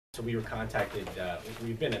So we were contacted,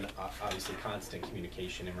 we've been in obviously constant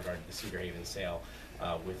communication in regard to the Cedar Haven sale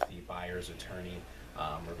with the buyer's attorney,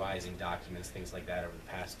 revising documents, things like that over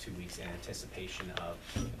the past 2 weeks in anticipation of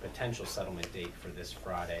the potential settlement date for this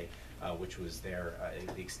Friday, which was the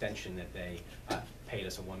extension that they paid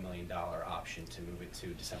us a $1 million option to move it to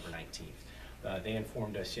December 19th. They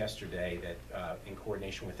informed us yesterday that in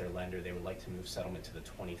coordination with their lender, they would like to move settlement to the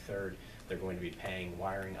 23rd. They're going to be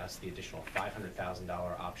wiring us the additional $500,000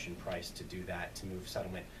 option price to do that, to move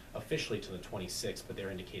settlement officially to the 26th, but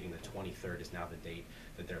they're indicating the 23rd is now the date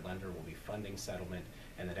that their lender will be funding settlement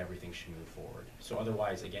and that everything should move forward. So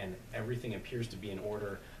otherwise, again, everything appears to be in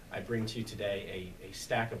order. I bring to you today a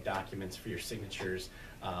stack of documents for your signatures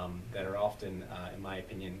that are often, in my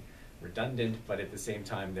opinion, redundant, but at the same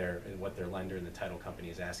time, they're what their lender and the title company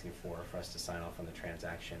is asking for us to sign off on the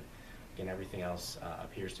transaction. Again, everything else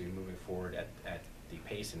appears to be moving forward at the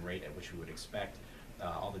pace and rate at which we would expect.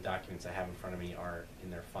 All the documents I have in front of me are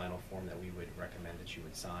in their final form that we would recommend that you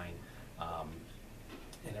would sign.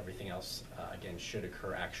 And everything else, again, should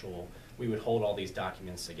occur we would hold all these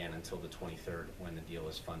documents again until the 23rd when the deal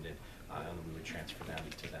is funded, and then we would transfer them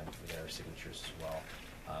to them for their signatures as well.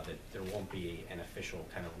 That there won't be an official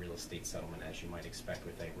kind of real estate settlement as you might expect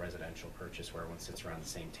with a residential purchase where everyone sits around the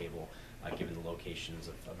same table given the locations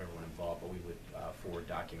of everyone involved, but we would forward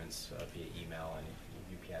documents via email and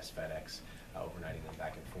UPS, FedEx, overnighting them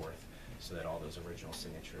back and forth so that all those original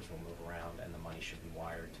signatures will move around and the money should be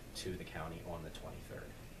wired to the county on the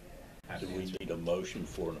 23rd. Do we need a motion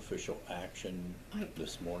for an official action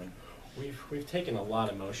this morning? We've taken a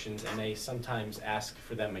lot of motions, and they sometimes ask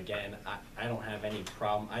for them again. I don't have any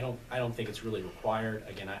problem. I don't think it's really required.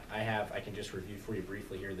 Again, I can just review for you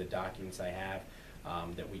briefly here the documents I have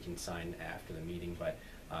that we can sign after the meeting. But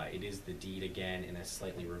it is the deed again in a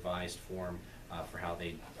slightly revised form for how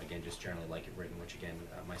they again just generally like it written. Which again,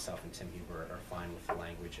 myself and Tim Huber are fine with the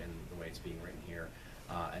language and the way it's being written here.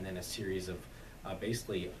 And then a series of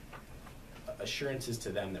basically assurances to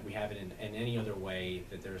them that we have it in any other way,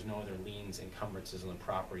 that there's no other liens, encumbrances on the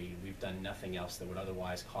property. We've done nothing else that would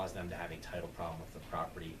otherwise cause them to have a title problem with the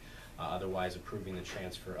property. Otherwise approving the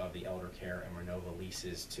transfer of the elder care and Renova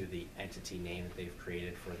leases to the entity name that they've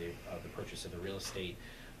created for the purchase of the real estate,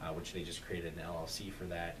 which they just created an LLC for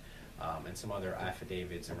that, and some other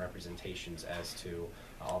affidavits and representations as to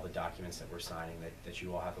all the documents that we're signing, that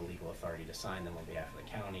you all have the legal authority to sign them on behalf of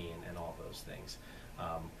the county and all those things.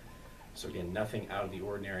 So again, nothing out of the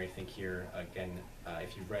ordinary. I think here, again,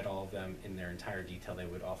 if you've read all of them in their entire detail, they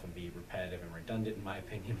would often be repetitive and redundant in my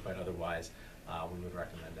opinion, but otherwise, we would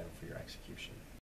recommend them for your execution.